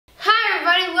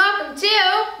everybody, welcome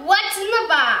to What's in the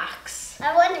Box?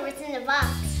 I wonder what's in the box.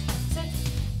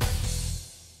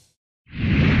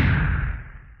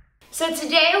 So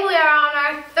today we are on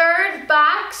our third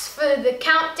box for the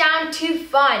countdown to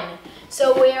fun.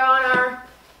 So we are on our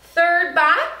third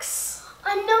box.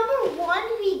 On number 1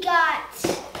 we got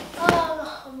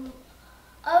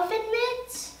oven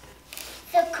mitts,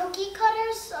 the cookie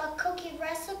cutters, a cookie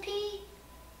recipe,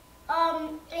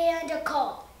 and a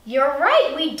call. You're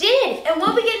right, we did. And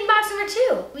what did we get in box number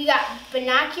 2? We got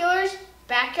binoculars,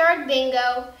 backyard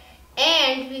bingo,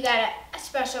 and we got a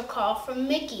special call from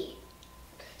Mickey.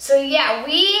 So yeah,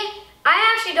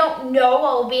 I actually don't know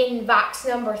what will be in box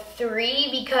number 3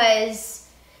 because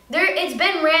it's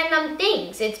been random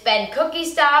things. It's been cookie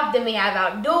stuff, then we have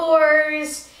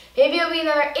outdoors. Maybe it'll be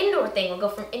another indoor thing. We'll go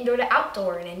from indoor to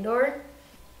outdoor and indoor.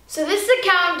 So this is a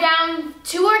countdown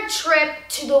to our trip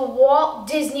to the Walt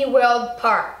Disney World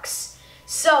parks.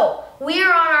 So we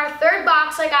are on our third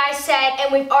box, like I said,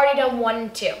 and we've already done 1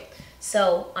 and 2.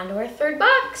 So on to our third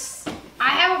box.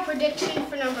 I have a prediction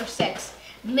for number 6.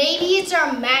 Maybe it's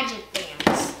our magic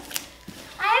bands.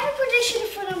 I have a prediction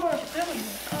for number 3.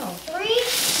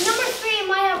 Number 3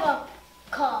 might have a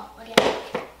call again.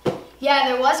 Yeah,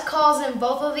 there was calls in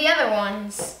both of the other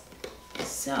ones.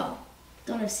 So,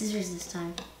 don't have scissors this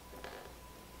time.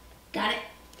 Got it.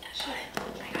 I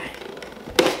got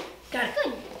it. Got it.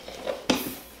 Good.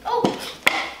 Oh,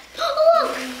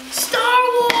 look! Star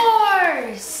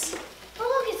Wars!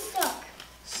 Oh, look, it's stuck.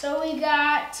 So we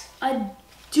got a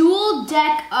dual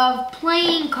deck of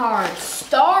playing cards.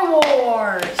 Star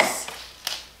Wars!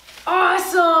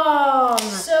 Awesome!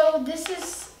 So this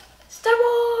is Star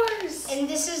Wars! And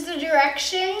this is the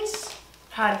directions.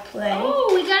 How to play.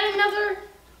 Oh, we got another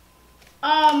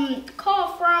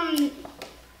call from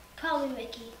probably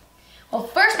Mickey. Well,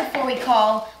 first before we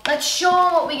call, let's show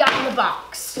them what we got in the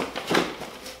box.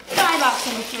 Try box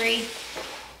number 3.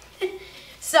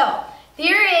 So,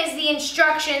 here is the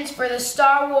instructions for the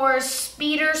Star Wars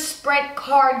Speeder Sprint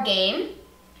card game.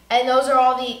 And those are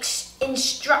all the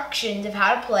instructions of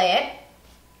how to play it.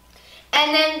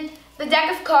 And then the deck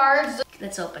of cards.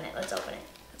 Let's open it. Let's open it.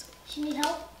 Do you need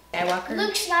help? Skywalker.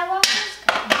 Luke Skywalker.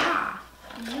 Yeah.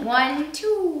 1,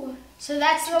 2. So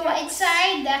that's the white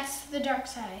side. That's the dark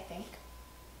side, I think.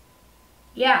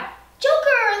 Yeah.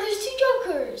 Joker. There's 2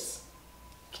 jokers.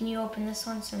 Can you open this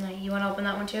one? So you want to open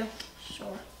that one too?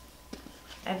 Sure.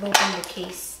 I've opened the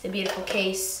case, the beautiful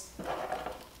case.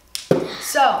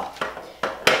 So,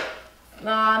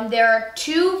 there are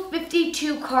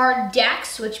 252 card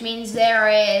decks, which means there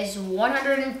is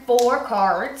 104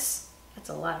 cards. That's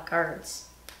a lot of cards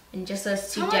in just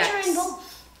those 2 decks. How much are in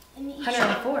both? In each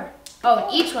 104. Oh,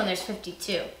 in each one there's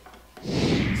 52.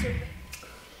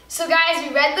 So guys,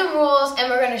 we read the rules and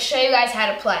we're going to show you guys how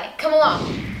to play. Come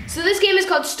along. So this game is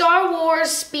called Star Wars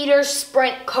Speeder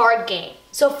Sprint card game.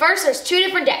 So first there's 2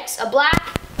 different decks, a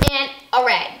black and a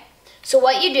red. So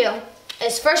what you do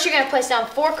is first you're going to place down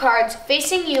 4 cards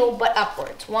facing you but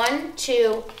upwards. 1,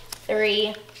 2,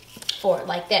 3, 4,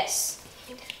 like this.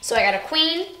 So I got a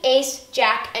queen, ace,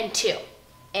 jack, and 2.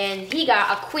 And he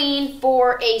got a queen,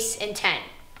 4, ace, and 10.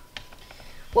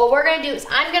 What we're going to do is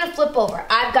I'm going to flip over.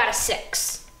 I've got a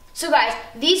 6. So guys,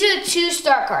 these are the 2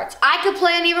 start cards. I could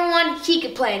play on either one, he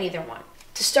could play on either one.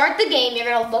 To start the game, you're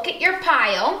going to look at your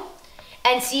pile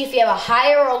and see if you have a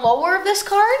higher or lower of this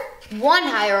card, 1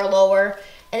 higher or lower,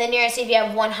 and then you're going to see if you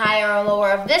have 1 higher or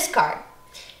lower of this card.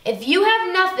 If you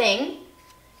have nothing,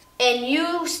 and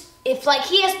if like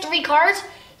he has 3 cards,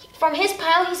 from his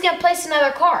pile, he's going to place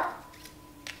another card.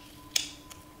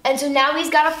 And so now he's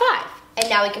got a 5, and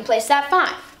now he can place that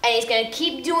 5. And he's going to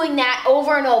keep doing that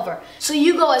over and over. So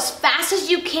you go as fast as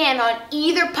you can on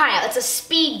either pile. It's a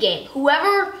speed game.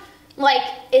 Whoever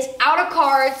is out of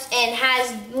cards and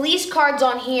has least cards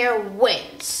on here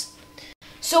wins.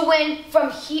 So when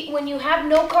you have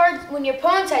no cards, when your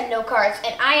opponents had no cards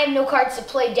and I have no cards to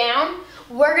play down,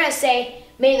 we're going to say,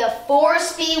 may the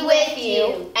force be with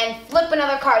you, and flip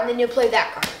another card, and then you'll play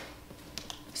that card.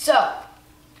 So,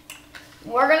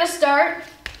 we're going to start.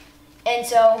 And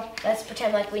so, let's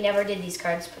pretend like we never did these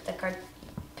cards.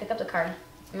 Pick up the card,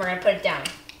 and we're going to put it down.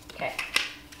 Okay.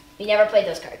 We never played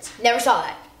those cards. Never saw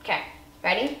that. Okay.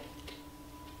 Ready?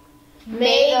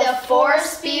 May the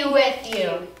force be with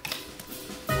you.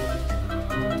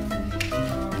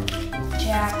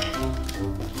 Jack.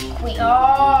 Queen. Oh,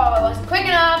 I wasn't quick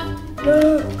enough.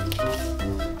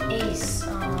 Ace.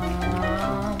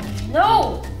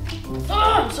 No.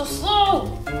 Oh, I'm so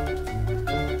slow.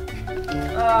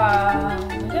 Oh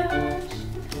my gosh.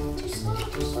 Too slow,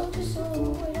 too slow, too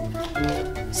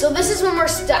slow. So this is when we're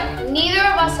stuck. Neither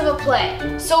of us have a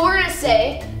play. So we're going to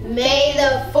say, may the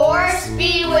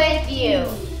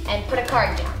and put a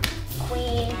card down.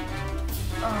 Queen,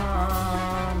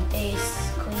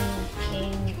 ace, queen,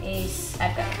 king, ace.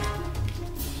 I've got it.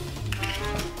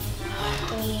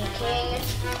 Queen, king,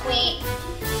 queen.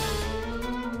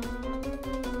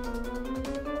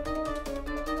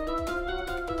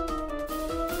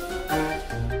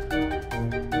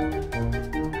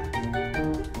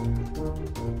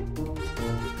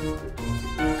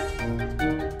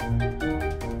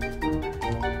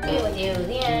 With you,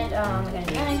 the end. I got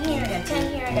a 9 here, I got a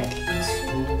 10 here, I got a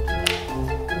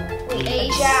 2. Wait,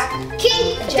 ace, jack,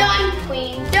 King, done,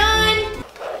 queen, done.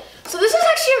 So this is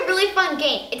actually a really fun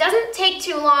game. It doesn't take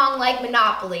too long like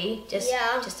Monopoly. Just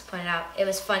to point it out, it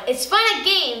was fun. It's fun at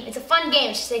game. It's a fun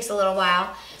game. It just takes a little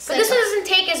while. But this one doesn't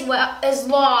take as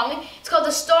long. It's called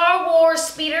the Star Wars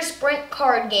Speeder Sprint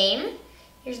card game.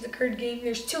 Here's the card game.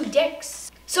 There's 2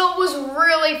 decks. So it was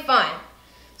really fun.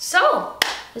 So,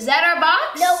 is that our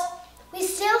box? Nope. We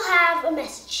still have a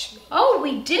message. Oh,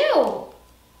 we do.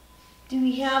 Do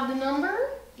we have the number?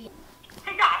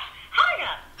 Hey gosh,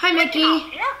 hiya. Hi, Mickey.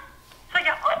 Yeah. So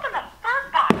you opened the 3rd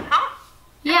box, huh?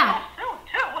 Yeah. Soon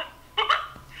too.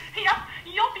 Yep,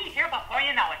 you'll be here before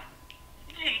you know it.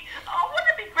 Gee,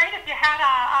 wouldn't it be great if you had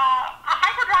a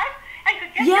hyperdrive and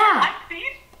could get your light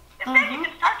speed? Then you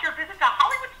could start your visit to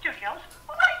Hollywood studios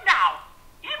right now,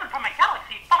 even from a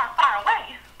galaxy far, far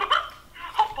away.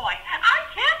 Oh boy, I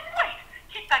can't wait.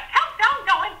 Keep the countdown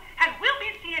going, and we'll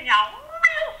be seeing you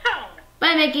real soon.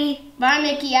 Bye, Mickey. Bye,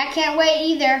 Mickey. I can't wait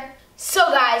either.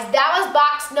 So guys, that was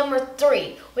box number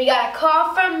 3. We got a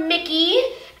call from Mickey,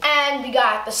 and we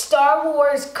got the Star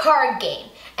Wars card game.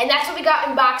 And that's what we got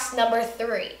in box number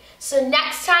 3. So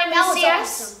next time you see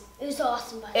us... It was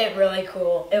awesome. It really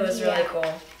cool. It was really cool.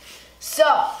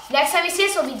 So, next time you see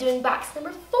us, we'll be doing box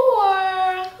number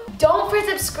 4. Don't forget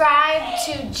to subscribe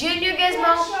to Junior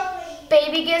Gizmo,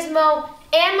 Baby Gizmo,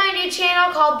 and my new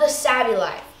channel called The Savvy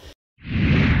Life.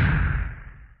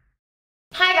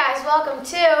 Hi guys, welcome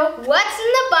to What's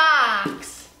in the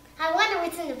Box? I wonder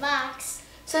what's in the box.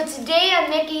 So today on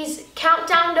Mickey's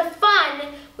Countdown to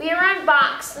Fun, we are on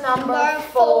box number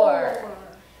 4.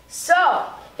 So,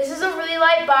 this is a really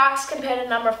light box compared to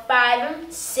number 5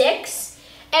 and 6.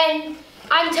 And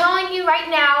I'm telling you right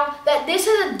now that this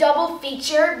is a double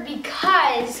feature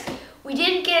because we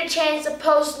didn't get a chance to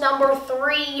post number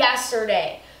 3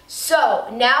 yesterday. So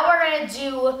now we're going to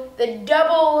do the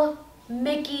double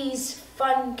Mickey's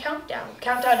Fun Countdown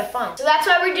to Fun. So that's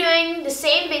why we're doing the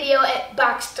same video at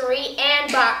box 3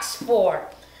 and box 4.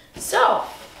 So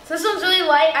this one's really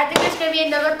light. I think there's going to be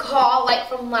another call like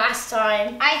from last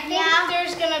time. I think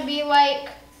there's going to be like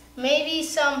maybe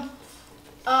some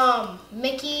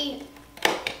Mickey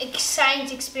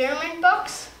science experiment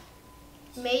books.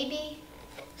 Maybe.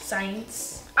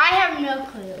 Science. I have no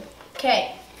clue.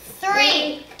 Okay.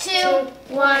 3, 2,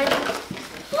 1.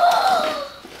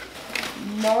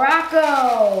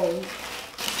 Morocco.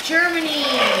 Germany.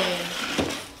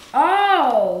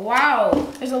 Oh, wow.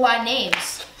 There's a lot of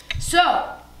names.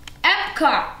 So,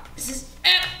 Epcot. This is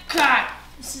Epcot.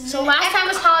 So last time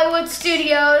was Hollywood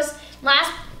Studios.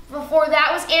 Before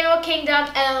that was Animal Kingdom,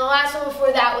 and the last one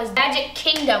before that was Magic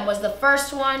Kingdom was the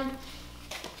first one.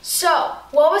 So,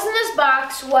 what was in this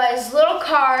box was little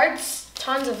cards,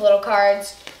 tons of little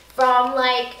cards, from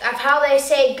like of how they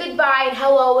say goodbye and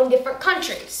hello in different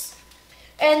countries.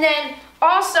 And then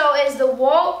also is the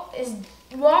Walt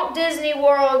Disney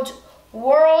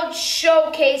World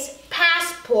Showcase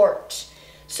passport.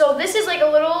 So this is like a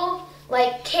little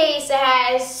like case that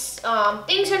has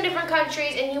things from different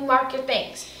countries, and you mark your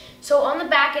things. So on the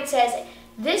back it says,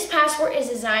 this passport is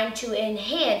designed to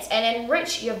enhance and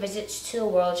enrich your visits to the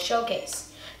World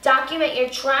Showcase. Document your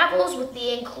travels with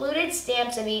the included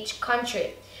stamps of each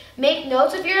country. Make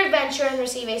notes of your adventure and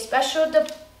receive a special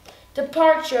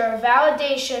departure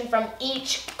validation from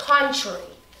each country.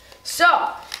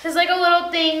 So, there's like a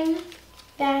little thing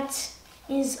that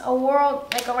is a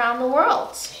world, like around the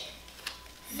world.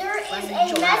 There is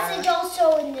a message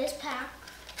also in this pack.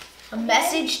 A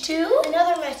message too?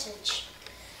 Another message.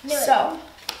 So,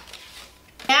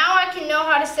 now I can know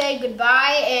how to say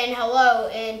goodbye and hello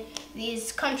in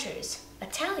these countries.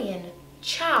 Italian,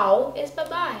 ciao is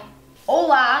bye-bye.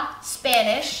 Hola,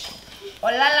 Spanish.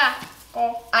 Hola,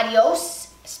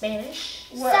 adios, Spanish.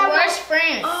 Where's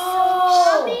France?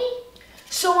 Oh.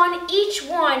 So on each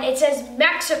one it says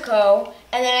Mexico,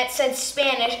 and then it says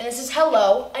Spanish, and this is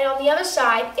hello, and on the other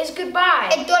side is goodbye.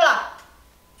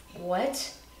 $1.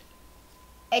 What?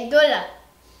 $1.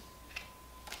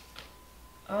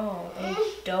 Oh, a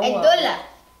doo. $1.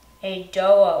 A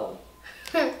doo.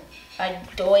 A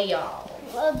doyo.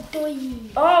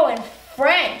 Oh, and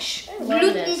French.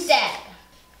 Gluten.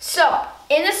 So,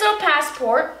 in this little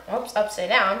passport, oops, upside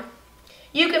down,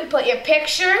 you can put your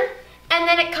picture, and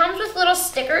then it comes with little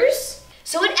stickers.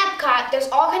 So in Epcot, there's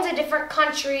all kinds of different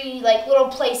country, like little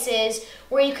places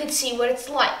where you could see what it's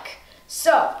like.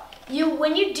 So,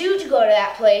 when you do go to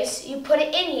that place, you put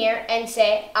it in here and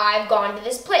say, I've gone to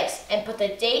this place, and put the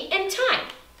date and time.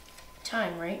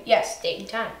 Time, right? Yes, date and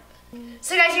time.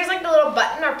 So guys, here's like the little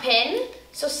button or pin.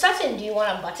 So Sutton, do you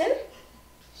want a button?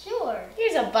 Sure.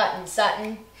 Here's a button,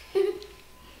 Sutton.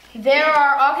 There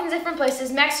are all kinds of different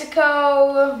places: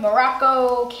 Mexico,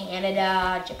 Morocco,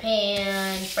 Canada,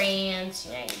 Japan, France,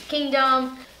 United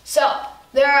Kingdom. So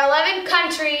there are 11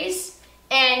 countries,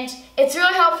 and it's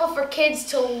really helpful for kids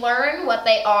to learn what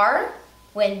they are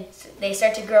when they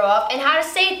start to grow up and how to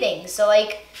say things. So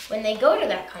like when they go to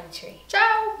that country.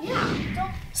 Ciao.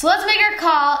 Yeah. So let's make our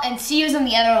call and see who's on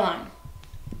the other line.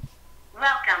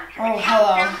 Welcome to Oh, the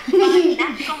hello.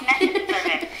 National Message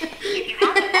Service. If you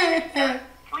have a message, sir,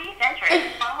 please enter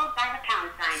it followed by the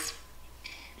pound sign.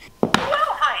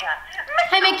 Well, hiya.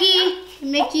 Hi, Mickey.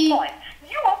 Mickey. Oh boy,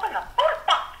 you opened the fourth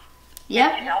box.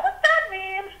 Yep. You know what that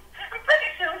means. Pretty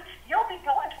soon, you'll be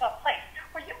going to a place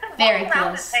where you can Very walk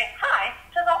around close. and say hi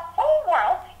to the whole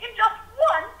world in just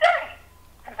one day.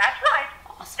 And that's right.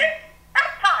 Awesome. It's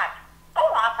Epcot.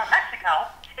 Hola from Mexico.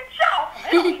 Ciao from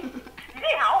Italy.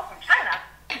 Ni hao from China.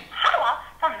 Hala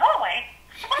from Norway.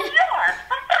 Bonjour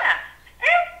from France.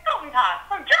 And Guten Tag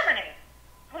from Germany.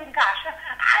 Gosh,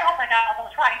 I hope I got all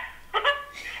those right.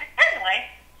 Anyway,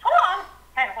 so long,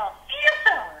 and we'll see you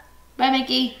soon. Bye,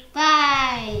 Mickey.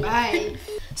 Bye. Bye.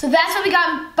 So that's what we got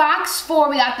in box 4.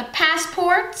 We got the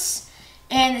passports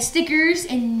and the stickers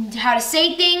and how to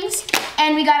say things.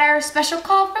 And we got our special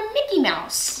call from Mickey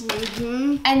Mouse.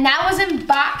 And that was in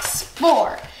box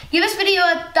 4. Give this video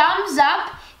a thumbs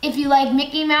up if you like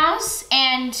Mickey Mouse,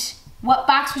 and what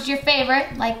box was your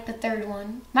favorite, like the third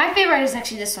one. My favorite is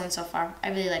actually this one so far. I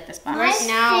really like this box. Right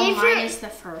now, Mine is the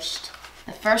first.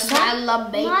 The first I one?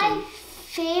 love bacon. My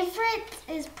favorite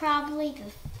is probably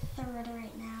the third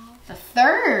right now. The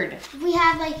third. We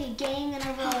have like a game and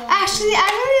a little. Actually, I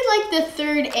really like the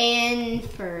third and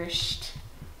first.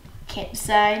 Can't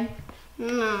decide.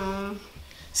 No.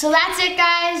 So that's it,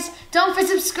 guys. Don't forget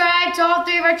to subscribe to all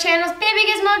 3 of our channels: Baby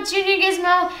Gizmo, Junior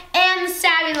Gizmo, and The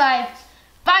Savvy Life.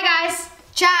 Bye, guys.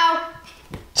 Ciao.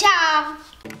 Ciao.